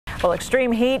Well,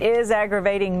 extreme heat is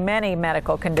aggravating many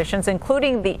medical conditions,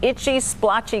 including the itchy,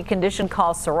 splotchy condition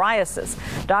called psoriasis.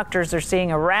 Doctors are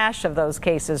seeing a rash of those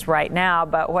cases right now,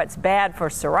 but what's bad for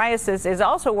psoriasis is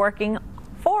also working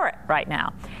for it right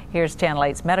now. Here's Channel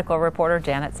 8's medical reporter,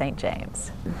 Janet St. James.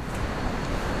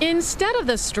 Instead of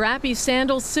the strappy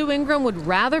sandals Sue Ingram would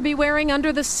rather be wearing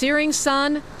under the searing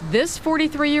sun, this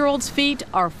 43-year-old's feet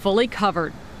are fully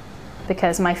covered.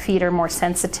 Because my feet are more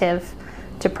sensitive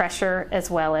to pressure, as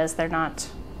well as they're not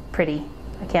pretty.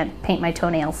 I can't paint my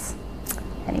toenails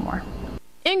anymore.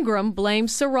 Ingram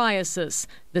blames psoriasis.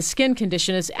 The skin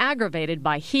condition is aggravated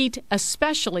by heat,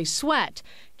 especially sweat.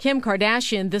 Kim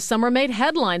Kardashian this summer made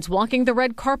headlines walking the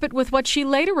red carpet with what she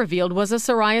later revealed was a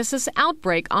psoriasis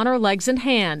outbreak on her legs and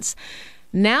hands.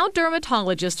 Now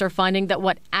dermatologists are finding that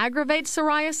what aggravates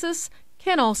psoriasis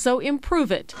can also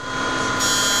improve it.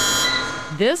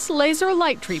 This laser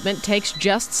light treatment takes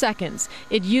just seconds.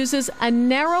 It uses a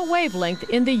narrow wavelength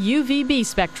in the UVB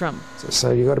spectrum.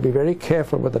 So you've got to be very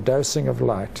careful with the dosing of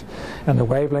light. And the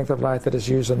wavelength of light that is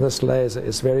used in this laser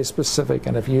is very specific,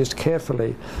 and if used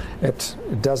carefully, it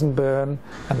doesn't burn,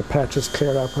 and the patches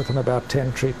clear up within about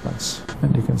 10 treatments.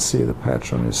 And you can see the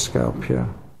patch on his scalp here.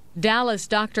 Dallas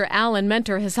Dr. Alan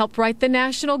Mentor has helped write the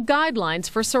national guidelines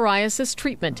for psoriasis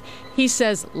treatment. He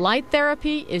says light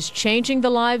therapy is changing the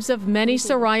lives of many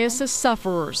psoriasis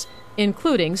sufferers,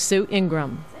 including Sue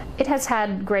Ingram. It has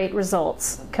had great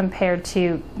results compared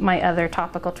to my other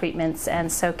topical treatments and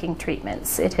soaking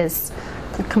treatments. It has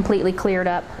completely cleared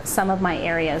up some of my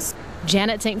areas.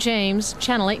 Janet St. James,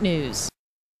 Channel 8 News.